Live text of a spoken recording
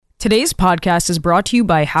Today's podcast is brought to you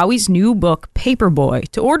by Howie's new book, Paperboy.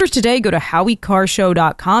 To order today, go to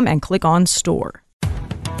howiecarrshow.com and click on store.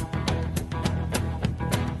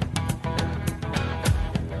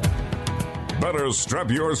 Better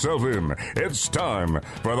strap yourself in. It's time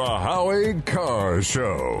for the Howie Carr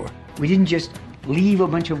Show. We didn't just leave a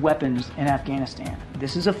bunch of weapons in Afghanistan.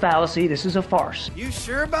 This is a fallacy. This is a farce. You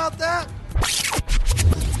sure about that?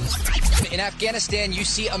 In Afghanistan, you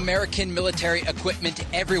see American military equipment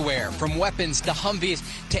everywhere, from weapons to Humvees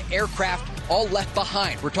to aircraft, all left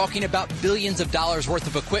behind. We're talking about billions of dollars worth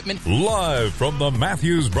of equipment. Live from the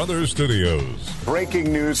Matthews Brothers Studios.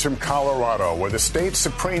 Breaking news from Colorado, where the state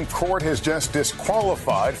Supreme Court has just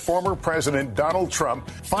disqualified former President Donald Trump,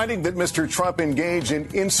 finding that Mr. Trump engaged in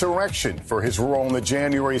insurrection for his role in the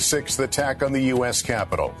January 6th attack on the U.S.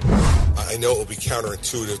 Capitol. I know it will be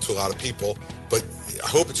counterintuitive to a lot of people, but I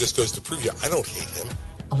hope it just goes to prove you I don't hate him.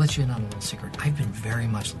 I'll let you in on a little secret. I've been very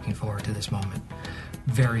much looking forward to this moment.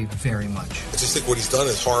 Very, very much. I just think what he's done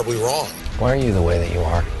is horribly wrong. Why are you the way that you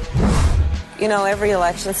are? You know, every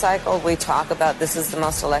election cycle we talk about this is the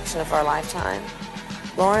most election of our lifetime.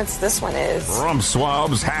 Lawrence, this one is. Rump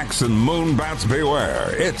swabs, hacks, and moonbats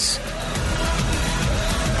beware. It's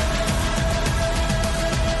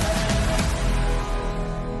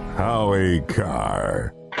Howie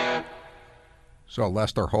Carr. So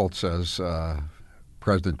Lester Holt says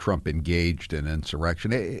President Trump engaged in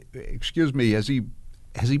insurrection. Excuse me, has he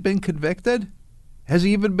been convicted? Has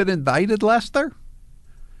he even been indicted, Lester?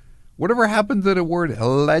 Whatever happened to the word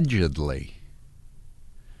allegedly?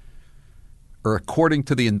 Or according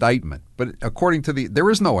to the indictment. But there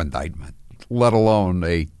is no indictment, let alone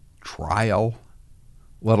a trial,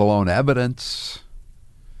 let alone evidence.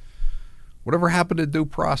 Whatever happened to due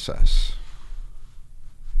process?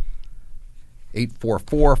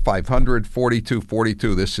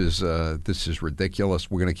 844-500-4242. This is ridiculous.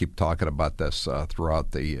 We're going to keep talking about this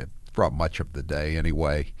throughout much of the day.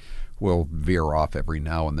 Anyway, we'll veer off every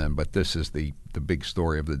now and then, but this is the big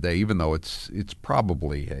story of the day. Even though it's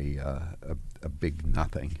probably a big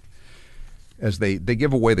nothing, as they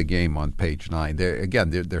give away the game on page 9.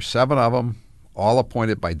 There's 7 of them, all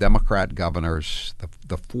appointed by Democrat governors.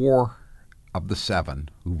 The 4 of the 7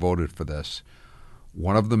 who voted for this.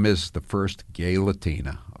 One of them is the first gay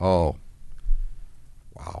Latina. Oh,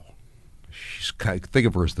 wow. Think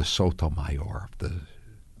of her as the Sotomayor of the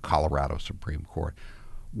Colorado Supreme Court.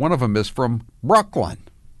 One of them is from Brooklyn.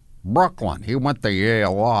 He went to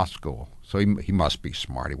Yale Law School, so he must be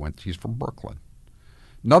smart. He's from Brooklyn.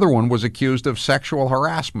 Another one was accused of sexual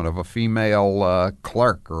harassment of a female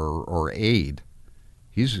clerk or aide.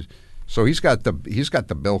 He's got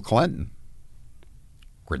the Bill Clinton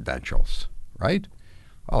credentials, right?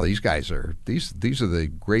 Oh, these guys are these are the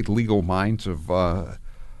great legal minds of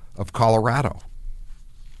Colorado.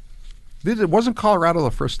 Wasn't Colorado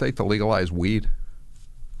the first state to legalize weed?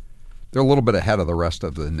 They're a little bit ahead of the rest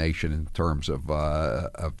of the nation in terms of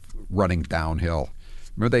running downhill.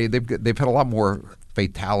 Remember, they've had a lot more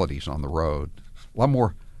fatalities on the road, a lot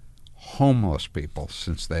more homeless people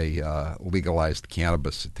since they legalized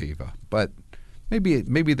cannabis sativa. But maybe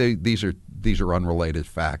these are unrelated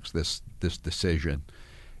facts. This decision.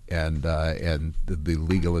 And the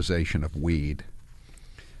legalization of weed.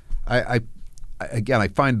 I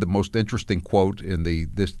find the most interesting quote in the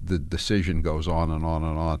decision goes on and on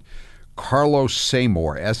and on. Carlos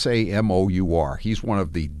Samour, S-A-M-O-U-R. He's one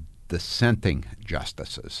of the dissenting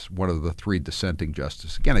justices, one of the 3 dissenting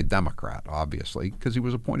justices. Again, a Democrat, obviously, because he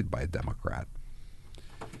was appointed by a Democrat.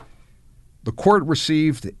 The court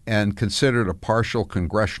received and considered a partial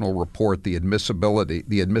congressional report, the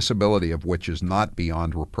admissibility of which is not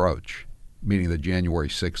beyond reproach, meaning the January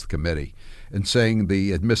 6th committee, and saying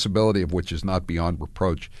the admissibility of which is not beyond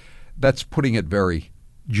reproach. That's putting it very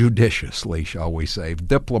judiciously, shall we say,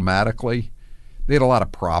 diplomatically. They had a lot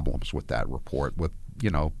of problems with that report, with,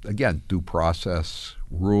 again, due process,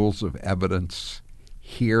 rules of evidence,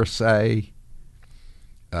 hearsay,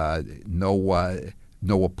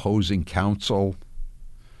 no opposing counsel,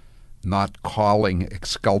 not calling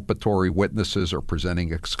exculpatory witnesses or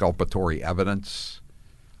presenting exculpatory evidence.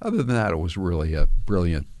 Other than that, it was really a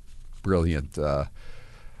brilliant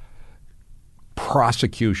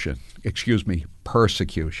persecution. But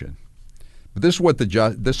this is what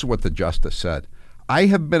the justice said. I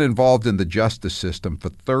have been involved in the justice system for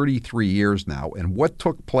 33 years now, and what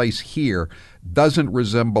took place here doesn't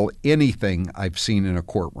resemble anything I've seen in a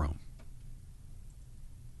courtroom.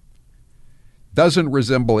 Doesn't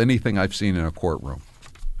resemble anything I've seen in a courtroom.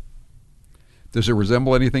 Does it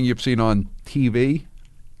resemble anything you've seen on TV?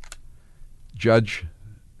 Judge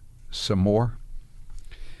Samour?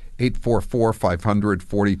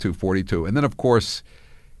 844-500-4242. And then, of course,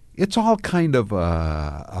 it's all kind of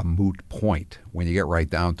a moot point when you get right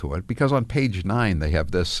down to it, because on page 9 they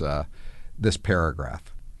have this paragraph.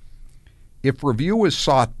 If review is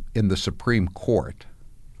sought in the Supreme Court,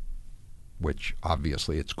 which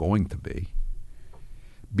obviously it's going to be,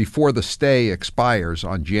 before the stay expires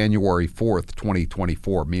on January 4th,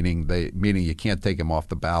 2024, meaning you can't take him off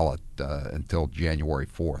the ballot until January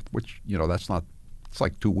 4th, which, it's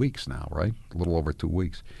like 2 weeks now, right? A little over 2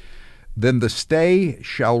 weeks. Then the stay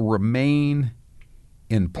shall remain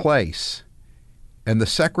in place, and the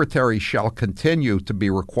Secretary shall continue to be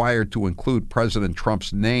required to include President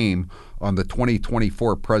Trump's name on the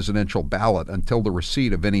 2024 presidential ballot until the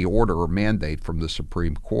receipt of any order or mandate from the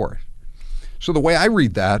Supreme Court. So the way I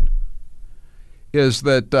read that is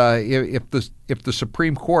that if the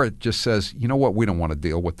Supreme Court just says, you know what, we don't want to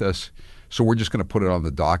deal with this, so we're just going to put it on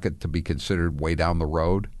the docket to be considered way down the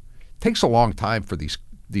road. It takes a long time for these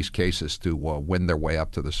cases to win their way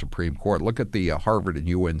up to the Supreme Court. Look at the Harvard and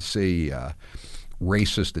UNC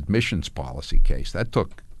racist admissions policy case. That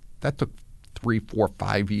took 3, 4,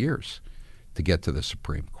 5 years to get to the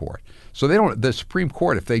Supreme Court. So the Supreme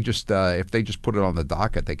Court, if they just put it on the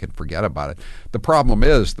docket, they can forget about it. The problem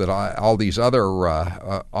is that all these other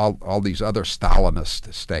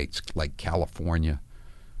Stalinist states like California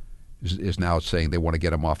is now saying they want to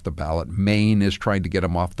get him off the ballot. Maine is trying to get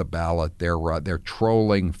him off the ballot. They're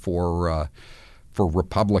trolling for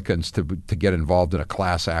Republicans to get involved in a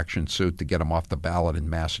class action suit to get him off the ballot in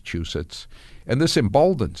Massachusetts, and this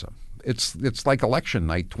emboldens them. It's like election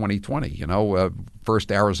night 2020.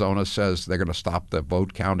 First Arizona says they're going to stop the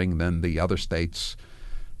vote counting, then the other states.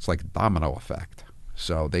 It's like a domino effect.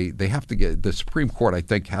 So they have to get the Supreme Court. I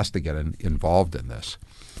think has to get involved in this.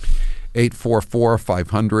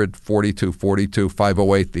 844-500-4242,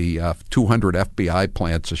 508. The 200 FBI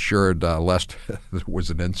plants assured lest there was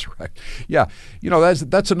an insurrection. Yeah,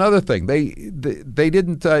 that's another thing. They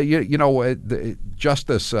didn't.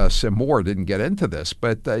 Justice Seymour didn't get into this,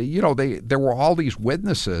 but there were all these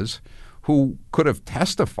witnesses who could have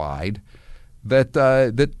testified that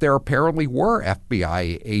there apparently were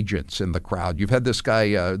FBI agents in the crowd. You've had this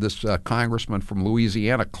guy, this congressman from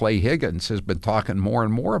Louisiana, Clay Higgins, has been talking more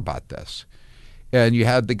and more about this. And you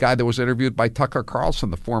had the guy that was interviewed by Tucker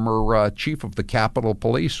Carlson, the former chief of the Capitol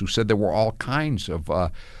Police, who said there were all kinds of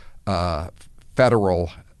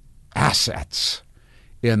federal assets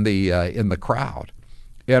in the crowd.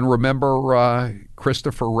 And remember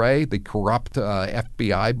Christopher Wray, the corrupt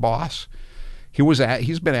FBI boss?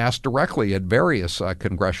 He's been asked directly at various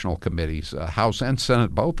congressional committees, House and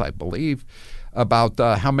Senate both, I believe, about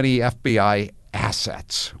how many FBI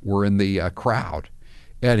assets were in the crowd,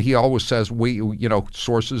 and he always says,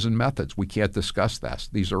 sources and methods. We can't discuss this.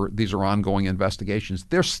 These are ongoing investigations.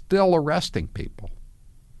 They're still arresting people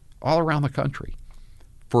all around the country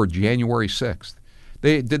for January 6th.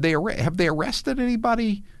 Have they arrested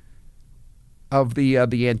anybody of the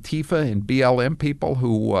Antifa and BLM people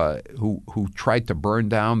who tried to burn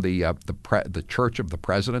down the Church of the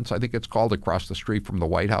Presidents, I think it's called, across the street from the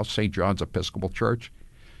White House, St. John's Episcopal Church?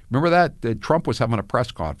 Remember that? Trump was having a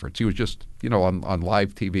press conference. He was just on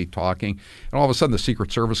live TV talking, and all of a sudden the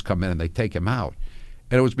Secret Service come in and they take him out.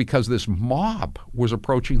 And it was because this mob was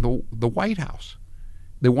approaching the White House.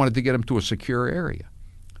 They wanted to get him to a secure area.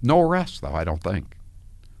 No arrests, though, I don't think.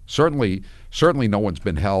 Certainly, no one's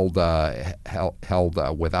been held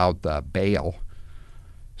without bail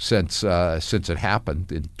since it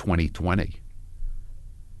happened in 2020.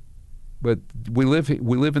 But we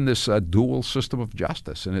live in this dual system of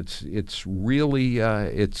justice, and it's really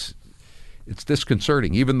it's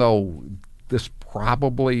disconcerting. Even though this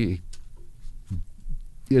probably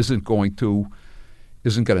isn't going to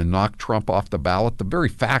knock Trump off the ballot, the very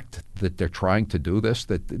fact that they're trying to do this,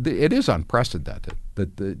 that it is unprecedented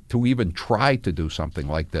to even try to do something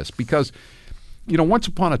like this. Because, once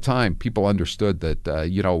upon a time, people understood that,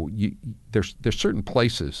 there's certain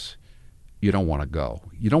places you don't want to go.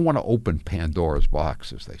 You don't want to open Pandora's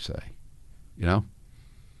box, as they say.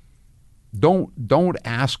 Don't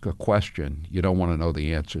ask a question you don't want to know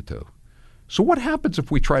the answer to. So what happens if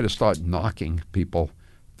we try to start knocking people,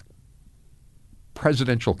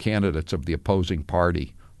 presidential candidates of the opposing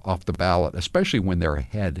party, off the ballot, especially when they're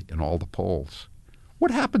ahead in all the polls? What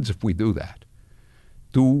happens if we do that?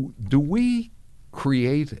 Do we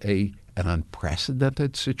create an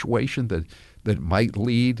unprecedented situation that might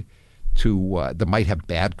lead to that might have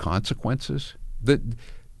bad consequences?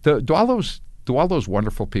 Do all those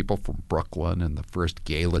wonderful people from Brooklyn and the first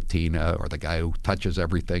gay Latina, or the guy who touches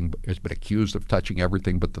everything, has been accused of touching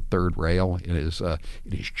everything but the third rail in his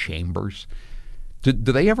chambers, Do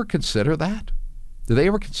they ever consider that? Do they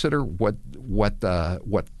ever consider what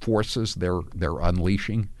forces they're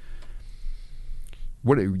unleashing?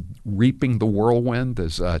 What reaping the whirlwind,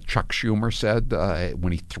 as Chuck Schumer said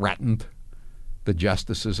when he threatened the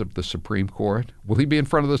justices of the Supreme Court? Will he be in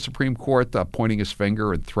front of the Supreme Court pointing his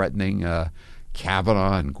finger and threatening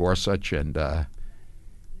Kavanaugh and Gorsuch and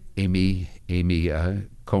Amy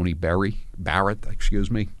Coney Barrett?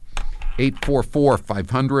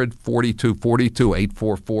 844-500-4242,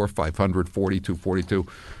 844-500-4242.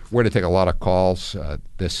 We're going to take a lot of calls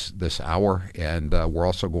this hour, and we're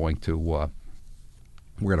also going to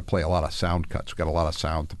play a lot of sound cuts. We've got a lot of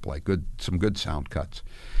sound to play. Some good sound cuts.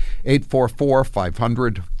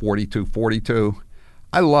 844-500-4242.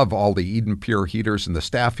 I love all the Eden Pure heaters, and the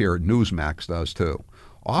staff here at Newsmax does too.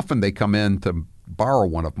 Often they come in to borrow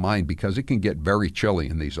one of mine because it can get very chilly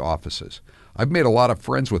in these offices. I've made a lot of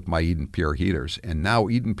friends with my Eden Pure heaters, and now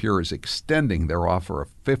Eden Pure is extending their offer of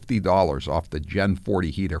 $50 off the Gen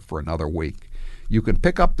 40 heater for another week. You can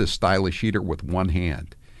pick up this stylish heater with one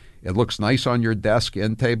hand. It looks nice on your desk,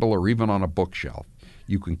 end table, or even on a bookshelf.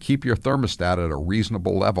 You can keep your thermostat at a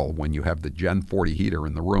reasonable level when you have the Gen 40 heater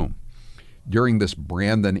in the room. During this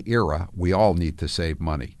Brandon era, we all need to save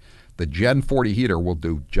money. The Gen 40 heater will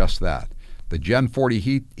do just that. The Gen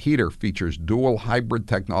 40 heater features dual hybrid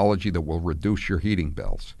technology that will reduce your heating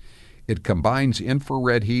bills. It combines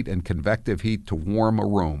infrared heat and convective heat to warm a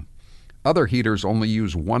room. Other heaters only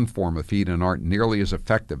use one form of heat and aren't nearly as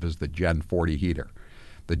effective as the Gen 40 heater.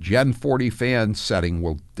 The Gen 40 fan setting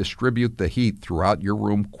will distribute the heat throughout your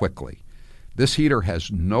room quickly. This heater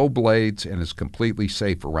has no blades and is completely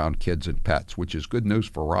safe around kids and pets, which is good news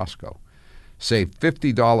for Roscoe. Save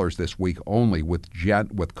 $50 this week only with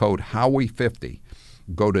code Howie50.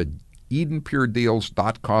 Go to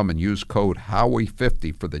EdenPureDeals.com and use code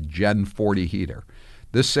Howie50 for the Gen 40 heater.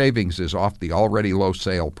 This savings is off the already low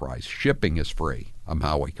sale price. Shipping is free. I'm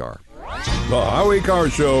Howie Carr. The Howie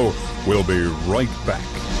Carr Show will be right back.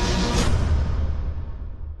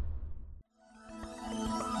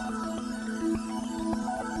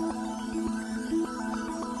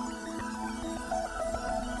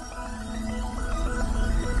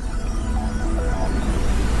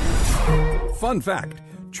 Fun fact,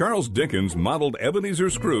 Charles Dickens modeled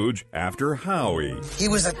Ebenezer Scrooge after Howie. He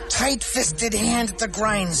was a tight-fisted hand at the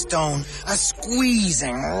grindstone, a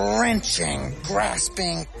squeezing, wrenching,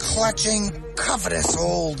 grasping, clutching, covetous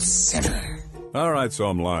old sinner. All right, so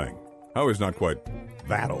I'm lying. Howie's not quite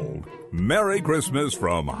that old. Merry Christmas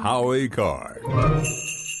from Howie Carr.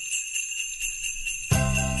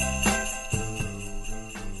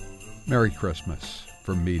 Merry Christmas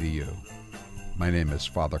from me to you. My name is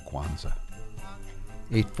Father Kwanzaa.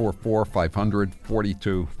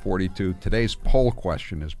 844-500-4242. Today's poll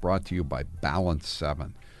question is brought to you by Balance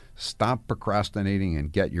 7. Stop procrastinating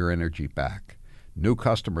and get your energy back. New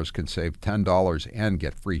customers can save $10 and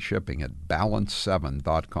get free shipping at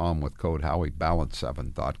balance7.com with code Howie,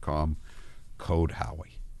 balance7.com, code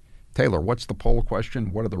Howie. Taylor, what's the poll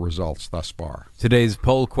question? What are the results thus far? Today's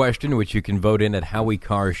poll question, which you can vote in at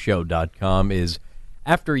howiecarrshow.com, is: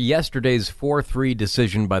 after yesterday's 4-3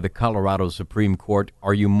 decision by the Colorado Supreme Court,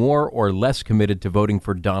 are you more or less committed to voting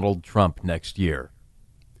for Donald Trump next year?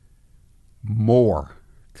 More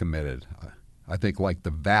committed. I think like the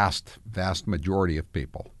vast majority of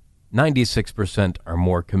people. 96% are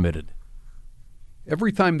more committed.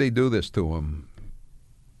 Every time they do this to him,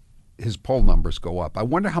 his poll numbers go up. I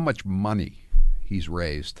wonder how much money he's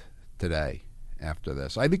raised today after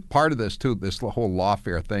this. I think part of this too, this whole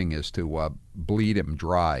lawfare thing, is to bleed him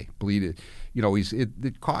dry. Bleed it. You know,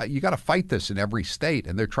 you got to fight this in every state,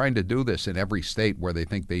 and they're trying to do this in every state where they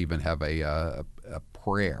think they even have a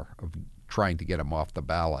prayer of trying to get him off the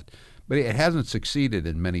ballot. But it hasn't succeeded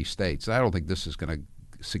in many states. I don't think this is going to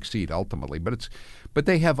succeed ultimately. But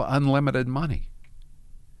they have unlimited money.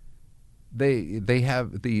 They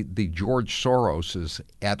have the George Soroses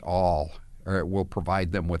et al. Will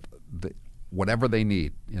provide them with whatever they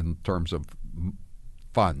need in terms of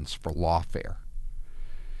funds for lawfare.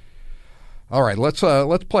 All right, let's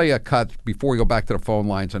play a cut before we go back to the phone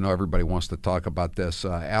lines. I know everybody wants to talk about this.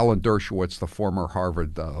 Alan Dershowitz, the former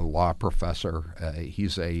Harvard law professor,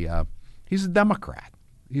 he's a Democrat.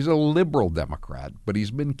 He's a liberal Democrat, but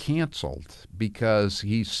he's been canceled because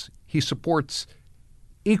he supports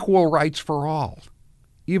equal rights for all,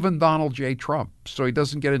 even Donald J. Trump. So he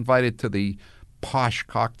doesn't get invited to the posh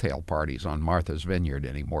cocktail parties on Martha's Vineyard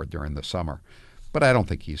anymore during the summer. But I don't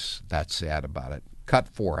think he's that sad about it. Cut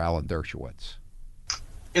 4, Alan Dershowitz.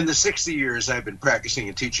 In the 60 years I've been practicing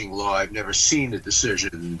and teaching law, I've never seen a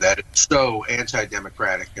decision that is so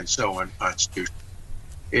anti-democratic and so unconstitutional.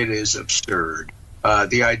 It is absurd.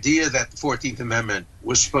 The idea that the 14th Amendment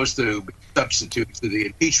was supposed to be substitute to the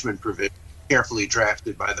impeachment provision carefully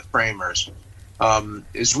drafted by the framers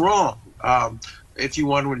is wrong. If you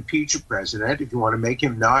want to impeach a president, if you want to make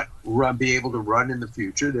him not be able to run in the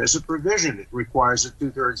future, there's a provision. It requires a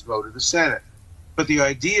 2/3 vote of the Senate. But the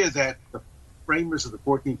idea that the framers of the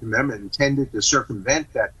 14th Amendment intended to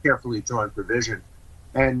circumvent that carefully drawn provision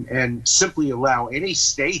and simply allow any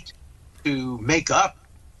state to make up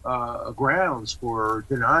grounds for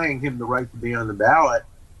denying him the right to be on the ballot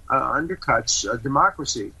undercuts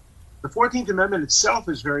democracy. The 14th Amendment itself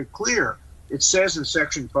is very clear. It says in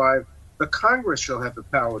Section 5, the Congress shall have the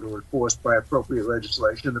power to enforce by appropriate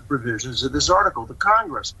legislation the provisions of this article. The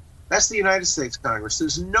Congress. That's the United States Congress.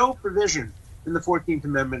 There's no provision in the 14th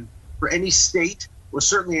Amendment for any state, or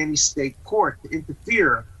certainly any state court, to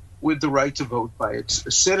interfere with the right to vote by its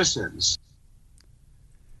citizens.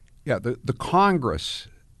 Yeah, the Congress,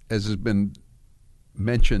 as has been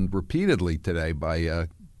mentioned repeatedly today by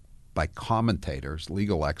commentators,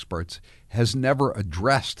 legal experts, has never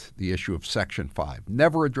addressed the issue of Section 5,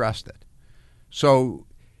 never addressed it. So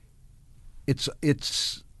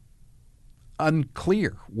it's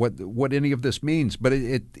unclear what any of this means, but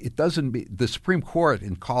it doesn't. The Supreme Court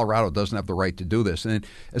in Colorado doesn't have the right to do this. And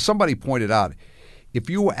as somebody pointed out, if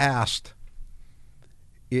you asked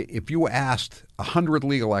 100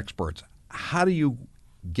 legal experts, how do you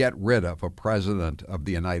get rid of a president of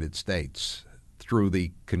the United States through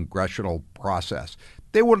the congressional process,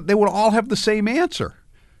 they would all have the same answer.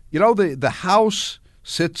 You know, the House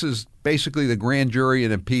sits as basically the grand jury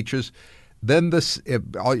and impeaches. Then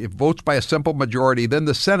it votes by a simple majority. Then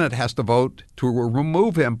the Senate has to vote to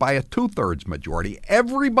remove him by a 2/3 majority.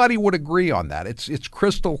 Everybody would agree on that. It's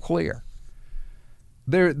crystal clear.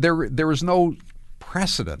 There is no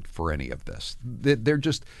precedent for any of this. They're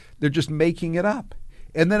just making it up.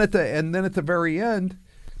 And then at the very end,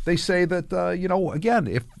 they say that again,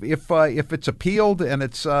 if it's appealed and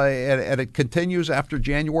it continues after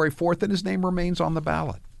January 4th, then his name remains on the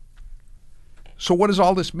ballot. So what does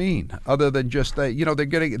all this mean, other than just they're going to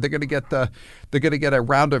get a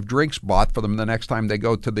round of drinks bought for them the next time they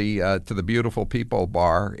go to the Beautiful People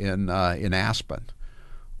bar in Aspen,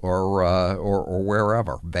 or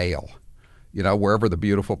wherever, Vail, wherever the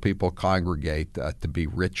beautiful people congregate to be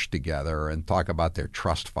rich together and talk about their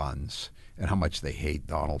trust funds and how much they hate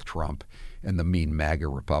Donald Trump and the mean MAGA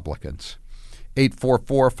Republicans.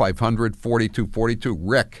 844-500-4242.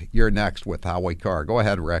 Rick, you're next with Howie Carr. Go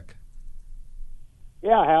ahead, Rick.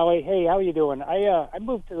 Yeah, Howie. Hey, how are you doing? I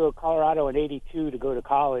moved to Colorado in '82 to go to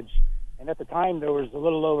college, and at the time there was a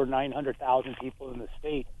little over 900,000 people in the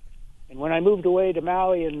state. And when I moved away to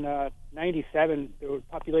Maui in '97, the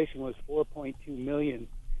population was 4.2 million,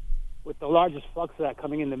 with the largest flux of that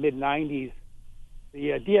coming in the mid-'90s.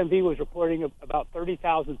 The DMV was reporting about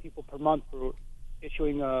 30,000 people per month for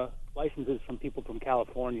issuing licenses from people from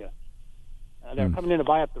California. They're coming in to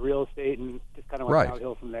buy up the real estate and just kind of went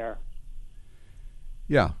downhill from there.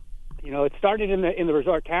 Yeah. It started in the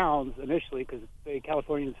resort towns initially because the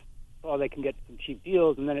Californians saw they can get some cheap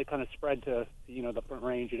deals, and then it kind of spread to the Front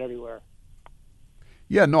Range and everywhere.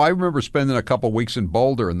 Yeah, no, I remember spending a couple of weeks in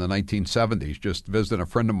Boulder in the 1970s, just visiting a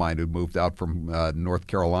friend of mine who moved out from North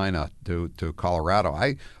Carolina to Colorado.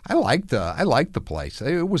 I liked the place.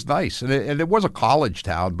 It was nice, and it was a college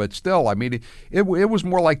town, but still, I mean, it was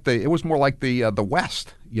more like the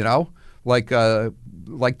West, like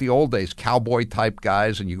the old days, cowboy type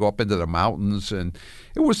guys, and you go up into the mountains, and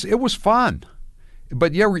it was fun.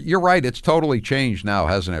 But you're right, it's totally changed now,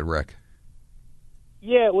 hasn't it, Rick?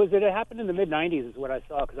 Yeah, it happened in the mid-'90s is what I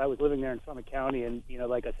saw, because I was living there in Summit County, and,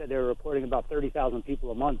 like I said, they were reporting about 30,000 people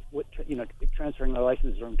a month, transferring their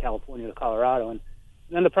licenses from California to Colorado. And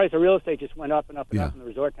then the price of real estate just went up and up and up in the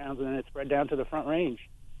resort towns, and then it spread down to the Front Range.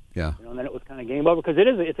 Yeah. And then it was kind of game over, because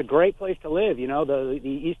it's a great place to live. The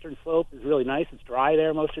eastern slope is really nice. It's dry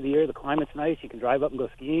there most of the year. The climate's nice. You can drive up and go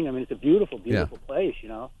skiing. I mean, it's a beautiful, beautiful place,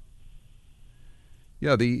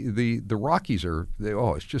 Yeah, the Rockies are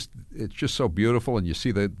it's just so beautiful, and you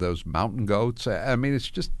see those mountain goats. I mean, it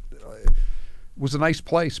was a nice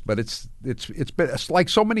place, but it's like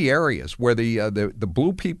so many areas where the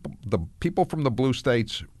blue people, the people from the blue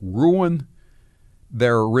states, ruin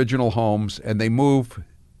their original homes and they move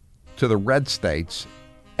to the red states,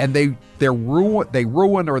 and they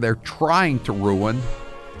ruin or they're trying to ruin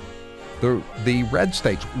the red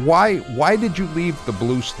states. Why did you leave the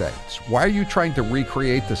blue states? Why are you trying to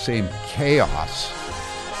recreate the same chaos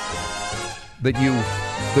that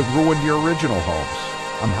ruined your original homes?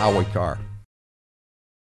 I'm Howie Carr.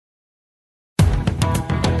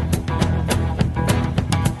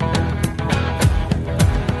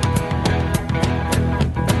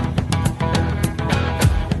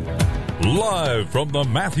 Live from the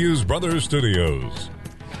Matthews Brothers Studios.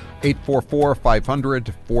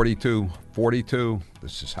 844-500-4242.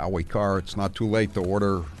 This is Howie Carr. It's not too late to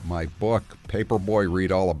order my book, Paperboy.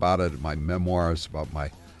 Read all about it, my memoirs about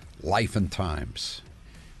my life and times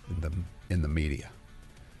in the media.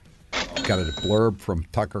 Got a blurb from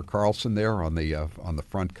Tucker Carlson there on the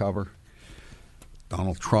front cover.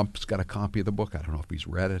 Donald Trump's got a copy of the book. I don't know if he's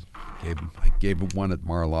read it. I gave him one at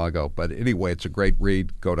Mar-a-Lago. But anyway, it's a great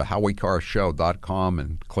read. Go to HowieCarrShow.com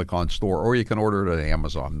and click on store, or you can order it at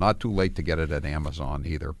Amazon. Not too late to get it at Amazon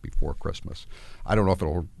either before Christmas. I don't know if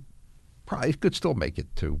it could still make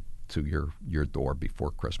it to your door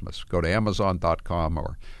before Christmas. Go to Amazon.com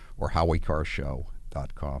or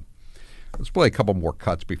HowieCarrShow.com. Let's play a couple more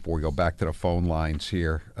cuts before we go back to the phone lines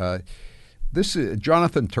here. This is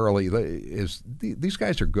Jonathan Turley. These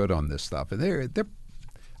guys are good on this stuff, and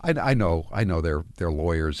I know they're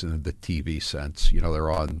lawyers in the TV sense. You know,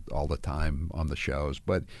 they're on all the time on the shows,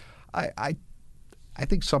 but I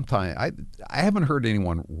think sometimes I haven't heard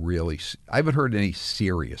anyone really. I haven't heard any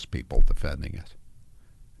serious people defending it.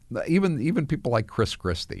 Even people like Chris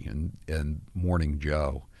Christie and Morning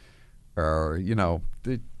Joe, are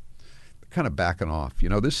they're kind of backing off.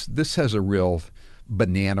 This has a real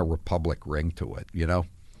Banana Republic ring to it, I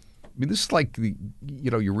mean, this is like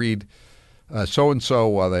you read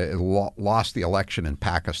so-and-so they lost the election in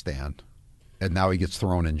Pakistan, and now he gets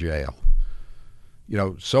thrown in jail.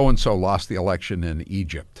 So-and-so lost the election in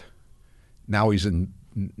Egypt. Now he's in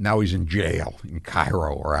jail in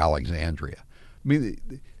Cairo or Alexandria. I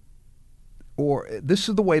mean, or this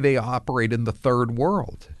is the way they operate in the third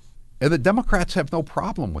world. And the Democrats have no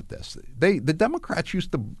problem with this. The Democrats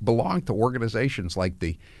used to belong to organizations like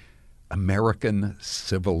the American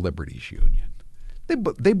Civil Liberties Union.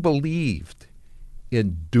 They believed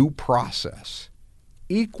in due process,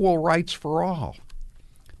 equal rights for all.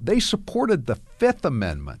 They supported the Fifth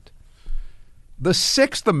Amendment, the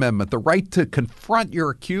Sixth Amendment, the right to confront your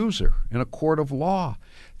accuser in a court of law.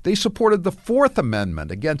 They supported the Fourth Amendment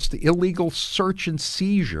against illegal search and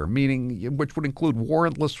seizure, which would include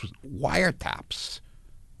warrantless wiretaps.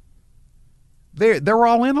 They're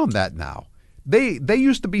all in on that now. They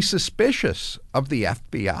used to be suspicious of the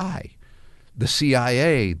FBI, the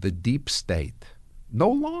CIA, the deep state. No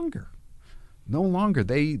longer.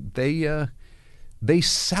 They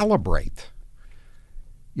celebrate.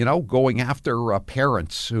 Going after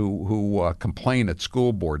parents who complain at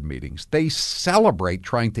school board meetings. They celebrate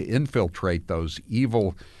trying to infiltrate those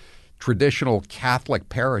evil traditional Catholic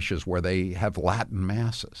parishes where they have Latin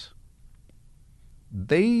masses.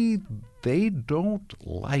 They don't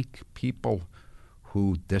like people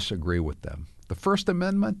who disagree with them. The First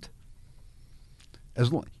Amendment,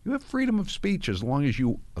 you have freedom of speech as long as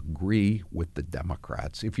you agree with the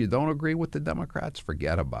Democrats. If you don't agree with the Democrats,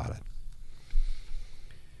 forget about it.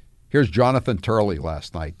 Here's Jonathan Turley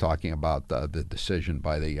last night talking about the decision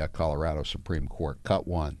by the Colorado Supreme Court. Cut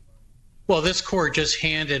one. Well, this court just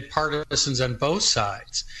handed partisans on both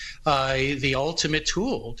sides the ultimate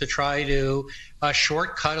tool to try to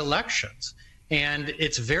shortcut elections. And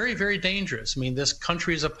it's very, very dangerous. I mean, this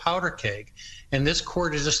country is a powder keg, and this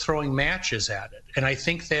court is just throwing matches at it. And I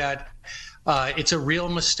think that it's a real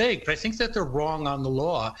mistake, but I think that they're wrong on the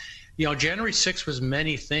law. January 6th was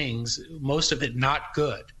many things, most of it not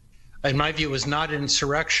good. In my view, it was not an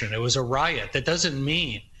insurrection. It was a riot. That doesn't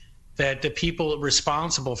mean that the people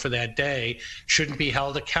responsible for that day shouldn't be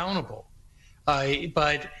held accountable.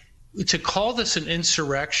 But to call this an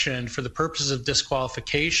insurrection for the purposes of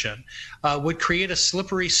disqualification would create a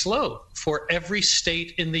slippery slope for every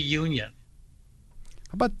state in the union.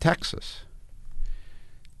 How about Texas?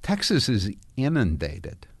 Texas is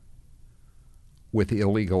inundated with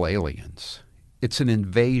illegal aliens. It's an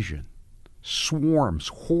invasion. Swarms,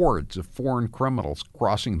 hordes of foreign criminals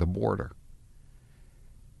crossing the border.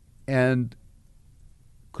 And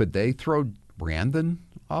could they throw Brandon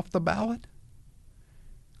off the ballot?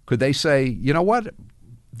 Could they say, you know what?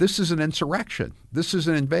 This is an insurrection. This is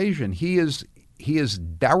an invasion. He is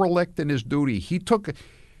derelict in his duty. He took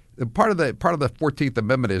part of the 14th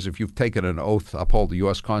Amendment is if you've taken an oath to uphold the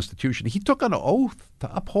U.S. Constitution. He took an oath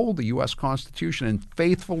to uphold the U.S. Constitution and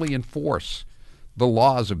faithfully enforce the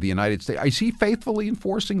laws of the United States. Is he faithfully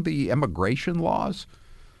enforcing the immigration laws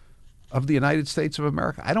of the United States of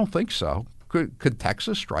America? I don't think so. Could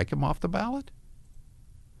Texas strike him off the ballot?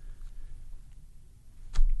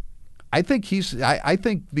 I think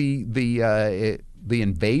the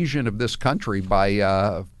invasion of this country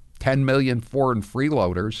by 10 million foreign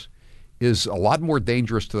freeloaders is a lot more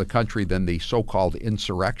dangerous to the country than the so-called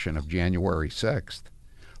insurrection of January 6th.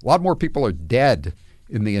 A lot more people are dead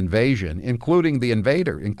in the invasion, including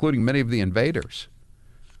many of the invaders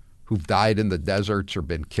who've died in the deserts or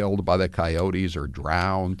been killed by the coyotes or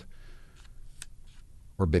drowned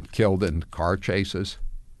or been killed in car chases.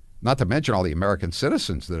 Not to mention all the American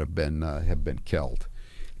citizens that have been killed.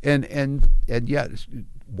 And yet,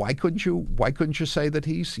 why couldn't you say that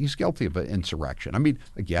he's guilty of an insurrection? I mean,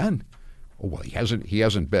 again, well, he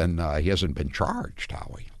hasn't been charged,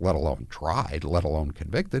 Howie, let alone tried, let alone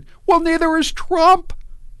convicted. Well, neither is Trump.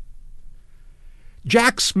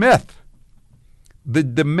 Jack Smith, the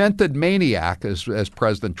demented maniac, as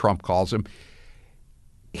President Trump calls him,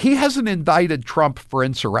 he hasn't indicted Trump for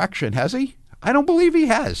insurrection, has he? I don't believe he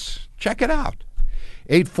has. Check it out.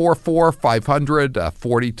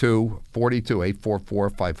 844-500-4242,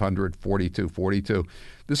 844-500-4242.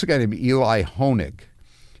 This is a guy named Eli Honig.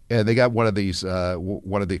 And they got one of the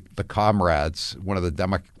comrades, one of the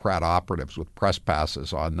Democrat operatives with press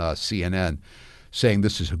passes on CNN, saying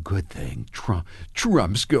this is a good thing.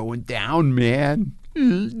 Trump's going down, man.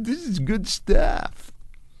 This is good stuff.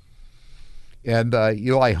 And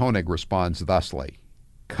Eli Honig responds thusly,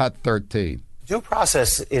 cut 13. Due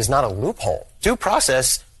process is not a loophole. Due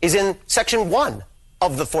process is in Section 1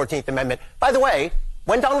 of the 14th Amendment. By the way,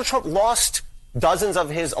 when Donald Trump lost dozens of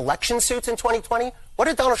his election suits in 2020, what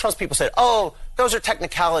did Donald Trump's people say? Oh, those are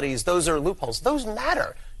technicalities. Those are loopholes. Those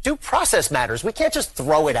matter. Due process matters. We can't just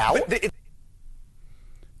throw it out.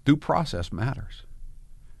 Due process matters.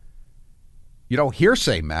 You know,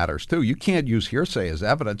 hearsay matters, too. You can't use hearsay as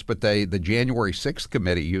evidence, but the January 6th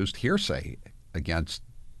committee used hearsay against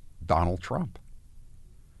Donald Trump.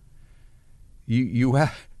 You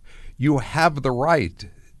have the right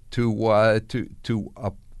to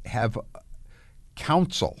have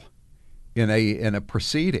counsel in a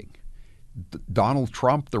proceeding. Donald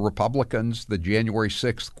Trump, the Republicans, the January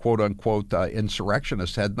 6th quote-unquote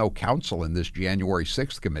insurrectionists had no counsel in this January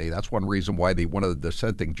 6th committee. That's one reason why one of the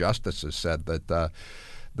dissenting justices said that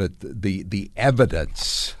the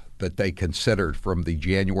evidence that they considered from the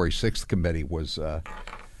January 6th committee was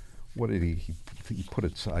what did he put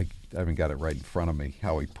it? I haven't got it right in front of me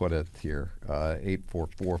how he put it here.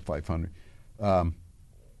 844-500.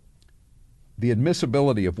 The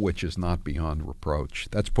admissibility of which is not beyond reproach.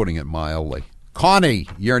 That's putting it mildly. Connie,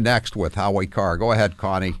 you're next with Howie Carr. Go ahead,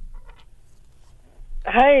 Connie.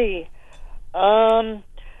 Hey,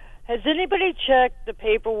 has anybody checked the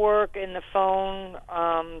paperwork in the phone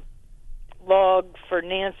log for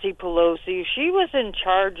Nancy Pelosi? She was in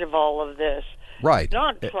charge of all of this. Right.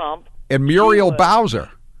 Not Trump. And Muriel Bowser,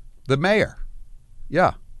 the mayor.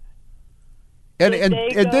 Yeah. And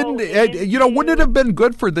didn't wouldn't it have been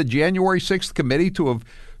good for the January 6th committee to have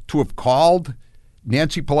called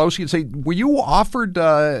Nancy Pelosi and say, were you offered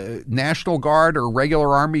National Guard or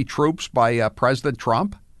regular Army troops by President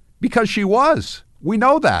Trump? Because she was. We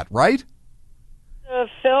know that, right? The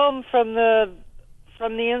film from the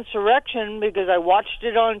insurrection, because I watched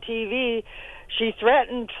it on TV, she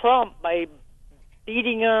threatened Trump by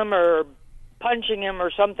beating him or punching him or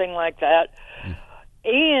something like that.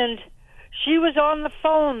 And she was on the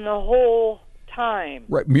phone the whole time.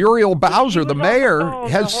 Right. Muriel Bowser, the mayor,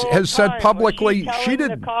 has said publicly she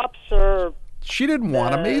didn't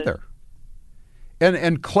want him either.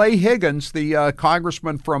 And Clay Higgins, the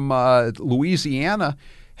congressman from Louisiana,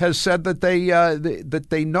 has said that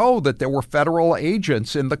they know that there were federal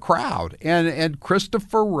agents in the crowd. And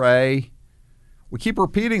Christopher Wray, we keep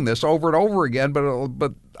repeating this over and over again, but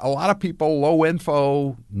a lot of people, low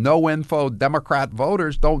info, no info, Democrat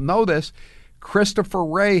voters don't know this. Christopher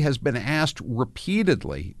Wray has been asked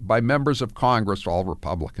repeatedly by members of Congress, all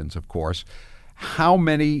Republicans, of course, how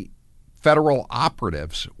many federal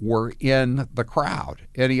operatives were in the crowd.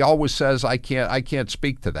 And he always says, I can't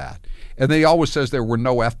speak to that. And then he always says there were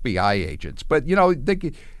no FBI agents. But,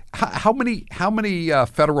 how many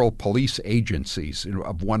federal police agencies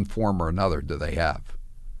of one form or another do they have?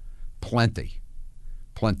 Plenty.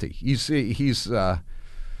 He's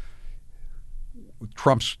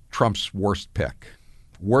Trump's worst pick.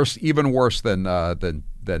 Even worse than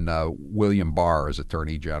William Barr as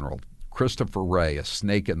Attorney General. Christopher Wray, a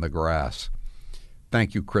snake in the grass.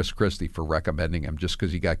 Thank you, Chris Christie, for recommending him just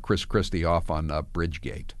because he got Chris Christie off on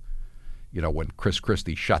Bridgegate. When Chris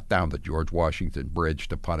Christie shut down the George Washington Bridge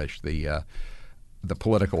to punish the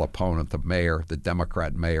political opponent, the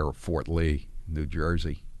Democrat mayor of Fort Lee, New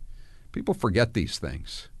Jersey. People forget these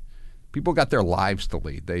things. People got their lives to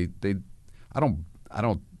lead. I don't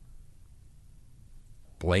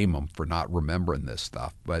blame them for not remembering this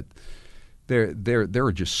stuff, but there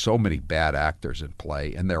are just so many bad actors in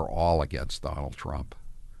play, and they're all against Donald Trump.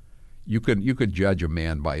 You could judge a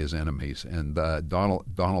man by his enemies, and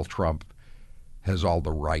Donald Trump has all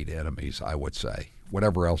the right enemies, I would say,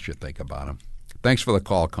 whatever else you think about him. Thanks for the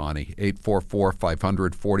call, Connie.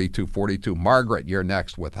 844-500-4242. Margaret, you're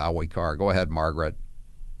next with Howie Carr. Go ahead, Margaret.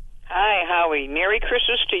 Hi, Howie. Merry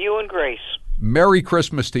Christmas to you and Grace. Merry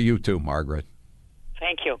Christmas to you too, Margaret.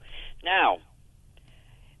 Thank you. Now,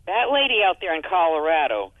 that lady out there in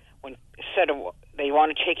Colorado when said they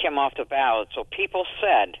want to take him off the ballot, so people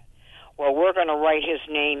said, well, we're going to write his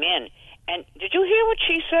name in. And did you hear what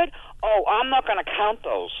she said? Oh, I'm not going to count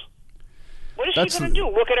those. What is she going to do?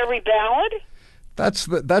 Look at every ballot? That's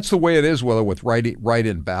the way it is with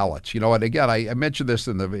write-in ballots. You know, and again, I mentioned this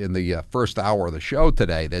in the first hour of the show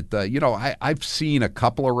today that I've seen a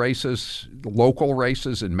couple of races, local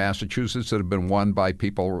races in Massachusetts that have been won by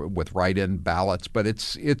people with write-in ballots, but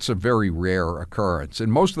it's a very rare occurrence.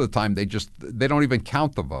 And most of the time, they don't even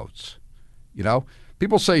count the votes. You know,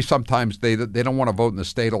 people say sometimes they don't want to vote in the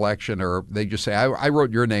state election, or they just say I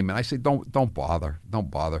wrote your name, and I say don't bother,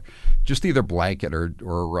 just either blanket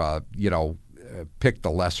or pick the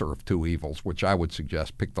lesser of two evils, which I would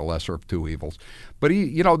suggest pick the lesser of two evils. But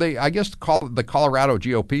I guess the Colorado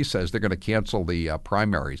GOP says they're going to cancel the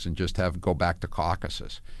primaries and just go back to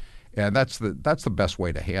caucuses, and that's the best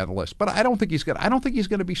way to handle this. But I don't think he's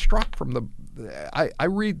going to be struck from the. I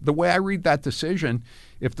read that decision.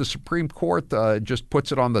 If the Supreme Court just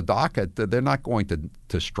puts it on the docket, they're not going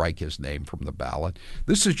to strike his name from the ballot.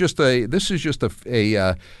 This is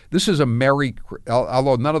a merry.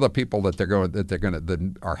 Although none of the people that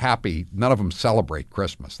are happy, none of them celebrate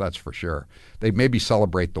Christmas. That's for sure. They maybe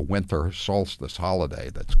celebrate the winter solstice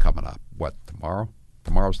holiday that's coming up. What, tomorrow?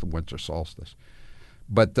 Tomorrow's the winter solstice.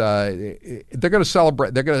 But they're going to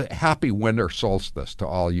celebrate. They're going to happy winter solstice to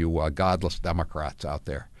all you godless Democrats out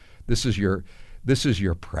there. This is your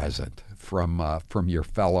present from your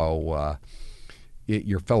fellow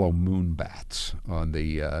moonbats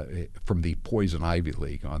from the Poison Ivy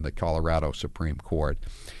League on the Colorado Supreme Court.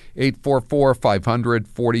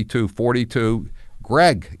 844-500-4242.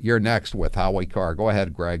 Greg, you're next with Howie Carr. Go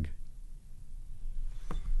ahead, Greg.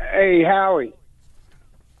 Hey, Howie.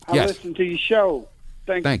 I Yes. listened to your show.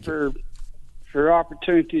 Thank you for the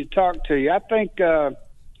opportunity to talk to you. I think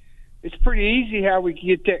it's pretty easy how we can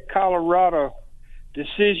get that Colorado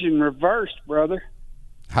decision reversed, brother.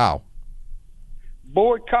 How?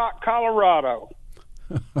 Boycott Colorado.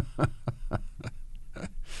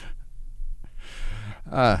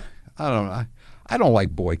 I don't know. I don't like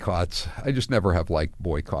boycotts. I just never have liked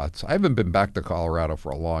boycotts. I haven't been back to Colorado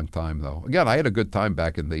for a long time, though. Again, I had a good time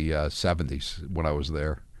back in the 70s when I was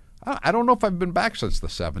there. I don't know if I've been back since the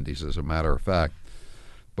 70s, as a matter of fact.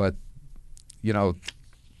 But,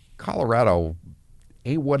 Colorado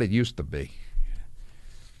ain't what it used to be.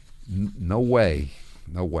 No way.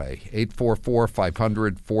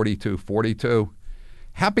 844-500-4242.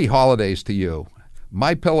 Happy holidays to you.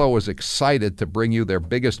 MyPillow is excited to bring you their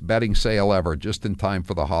biggest bedding sale ever just in time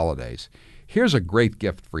for the holidays. Here's a great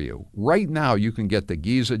gift for you. Right now, you can get the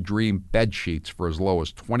Giza Dream bed sheets for as low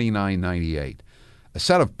as $29.98. A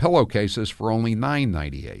set of pillowcases for only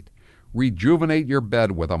 $9.98. Rejuvenate your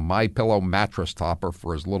bed with a MyPillow mattress topper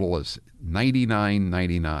for as little as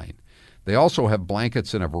 $99.99. They also have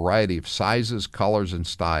blankets in a variety of sizes, colors, and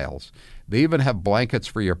styles. They even have blankets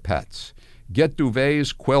for your pets. Get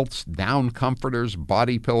duvets, quilts, down comforters,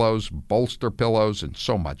 body pillows, bolster pillows, and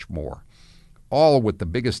so much more. All with the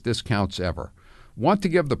biggest discounts ever. Want to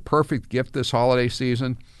give the perfect gift this holiday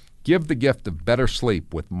season? Give the gift of better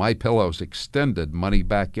sleep with MyPillow's extended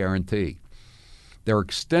money-back guarantee. They're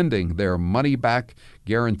extending their money-back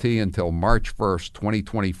guarantee until March 1st,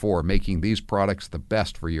 2024, making these products the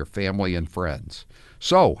best for your family and friends.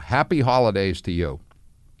 So, happy holidays to you.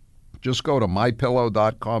 Just go to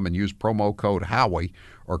MyPillow.com and use promo code Howie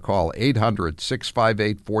or call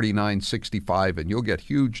 800-658-4965 and you'll get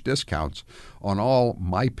huge discounts on all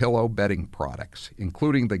MyPillow bedding products,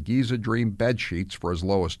 including the Giza Dream bed sheets for as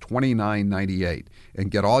low as $29.98. And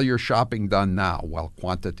get all your shopping done now while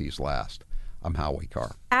quantities last. I'm Howie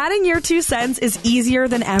Carr. Adding your 2 cents is easier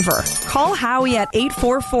than ever. Call Howie at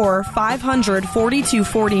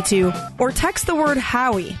 844-500-4242 or text the word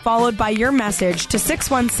Howie followed by your message to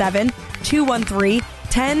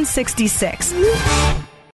 617-213-1066.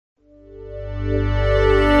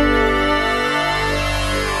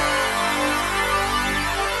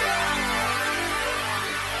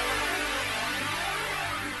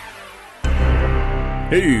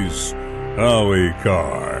 He's Howie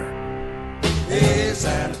Carr. Hey,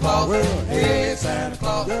 Santa Claus. Hey, Santa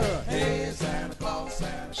Claus. Hey, Santa Claus.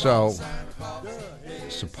 So,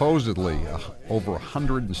 supposedly, over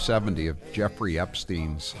 170 of Jeffrey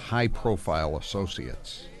Epstein's high-profile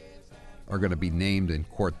associates are going to be named in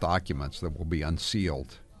court documents that will be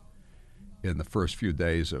unsealed in the first few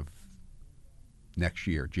days of next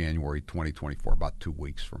year, January 2024, about 2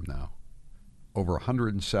 weeks from now. Over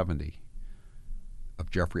 170 of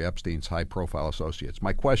Jeffrey Epstein's high-profile associates.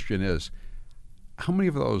 My question is, how many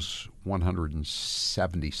of those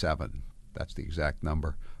 177, that's the exact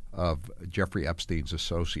number, of Jeffrey Epstein's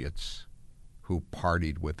associates who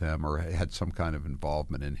partied with him or had some kind of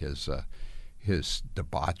involvement in his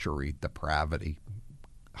debauchery, depravity,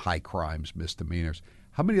 high crimes, misdemeanors,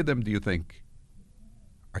 how many of them do you think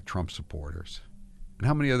are Trump supporters? And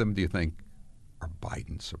how many of them do you think are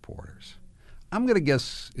Biden supporters? I'm going to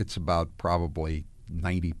guess it's about probably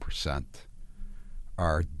 90%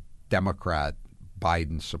 are Democrat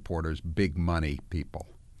Biden supporters, big money people.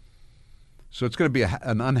 So it's going to be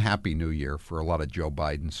an unhappy new year for a lot of Joe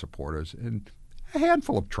Biden supporters and a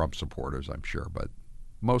handful of Trump supporters, I'm sure, but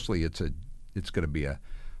mostly it's going to be a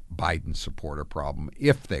Biden supporter problem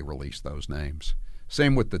if they release those names.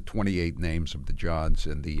 Same with the 28 names of the Johns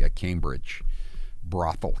in the Cambridge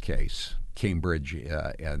brothel case. Cambridge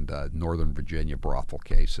and Northern Virginia brothel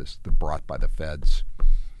cases brought by the feds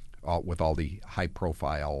with all the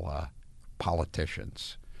high-profile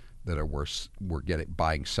politicians that were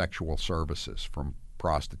buying sexual services from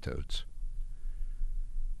prostitutes.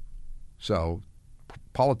 So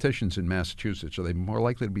politicians in Massachusetts, are they more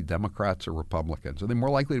likely to be Democrats or Republicans? Are they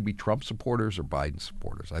more likely to be Trump supporters or Biden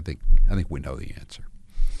supporters? I think we know the answer.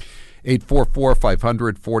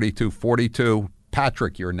 844-500-4242.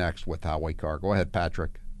 Patrick, you're next with Howie Carr. Go ahead,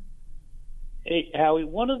 Patrick. Hey, Howie.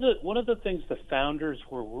 One of the things the founders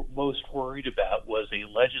were most worried about was a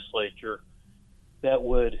legislature that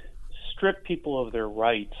would strip people of their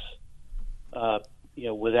rights,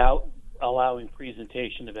 without allowing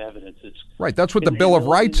presentation of evidence. Right. That's what the Bill of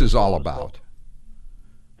Rights is all about.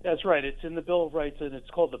 That's right. It's in the Bill of Rights, and it's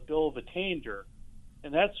called the Bill of Attainder.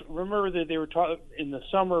 And remember that they were talking in the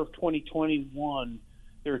summer of 2021.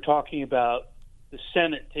 They were talking about the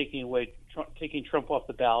Senate taking Trump off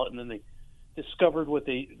the ballot, and then they discovered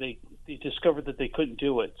they discovered that they couldn't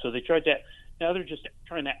do it. So they tried to. Now they're just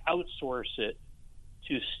trying to outsource it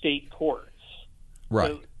to state courts.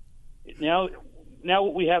 Right. So now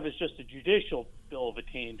what we have is just a judicial Bill of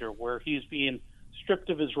Attainder where he's being stripped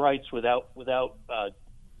of his rights without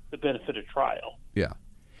the benefit of trial. Yeah,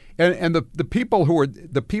 and the people who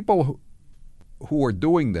are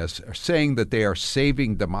doing this are saying that they are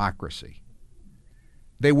saving democracy.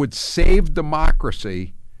 They would save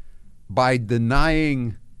democracy by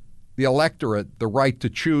denying the electorate the right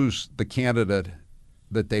to choose the candidate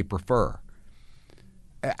that they prefer.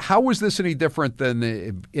 How is this any different than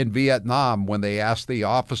in Vietnam when they asked the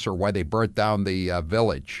officer why they burnt down the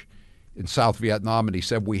village in South Vietnam, and he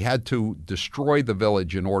said we had to destroy the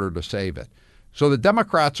village in order to save it. So the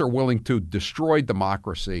Democrats are willing to destroy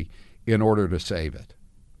democracy in order to save it.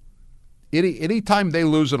 Any time they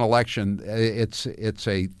lose an election, it's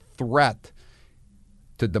a threat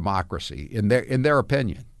to democracy in their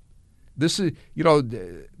opinion. This is,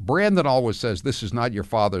 Brandon always says this is not your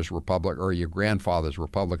father's republic or your grandfather's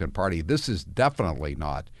Republican Party. This is definitely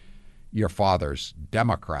not your father's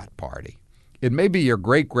Democrat Party. It may be your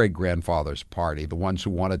great-great-grandfather's party, the ones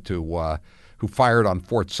who wanted to, who fired on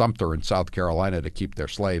Fort Sumter in South Carolina to keep their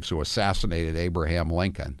slaves, who assassinated Abraham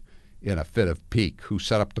Lincoln in a fit of pique, who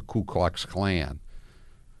set up the Ku Klux Klan,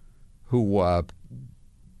 who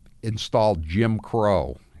installed Jim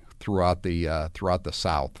Crow throughout the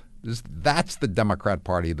South. That's the Democrat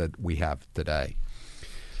Party that we have today.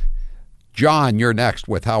 John, you're next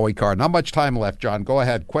with Howie Carr. Not much time left, John. Go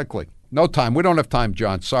ahead quickly. No time. We don't have time,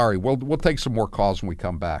 John. Sorry. We'll take some more calls when we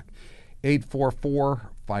come back.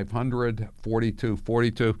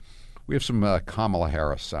 844-500-4242. We have some Kamala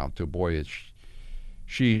Harris sound too. Boy,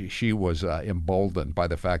 she was emboldened by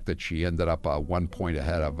the fact that she ended up 1 point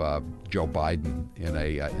ahead of Joe Biden in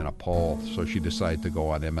a poll. So she decided to go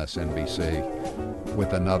on MSNBC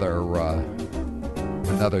with another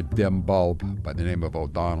dim bulb by the name of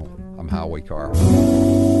O'Donnell. I'm Howie Carr.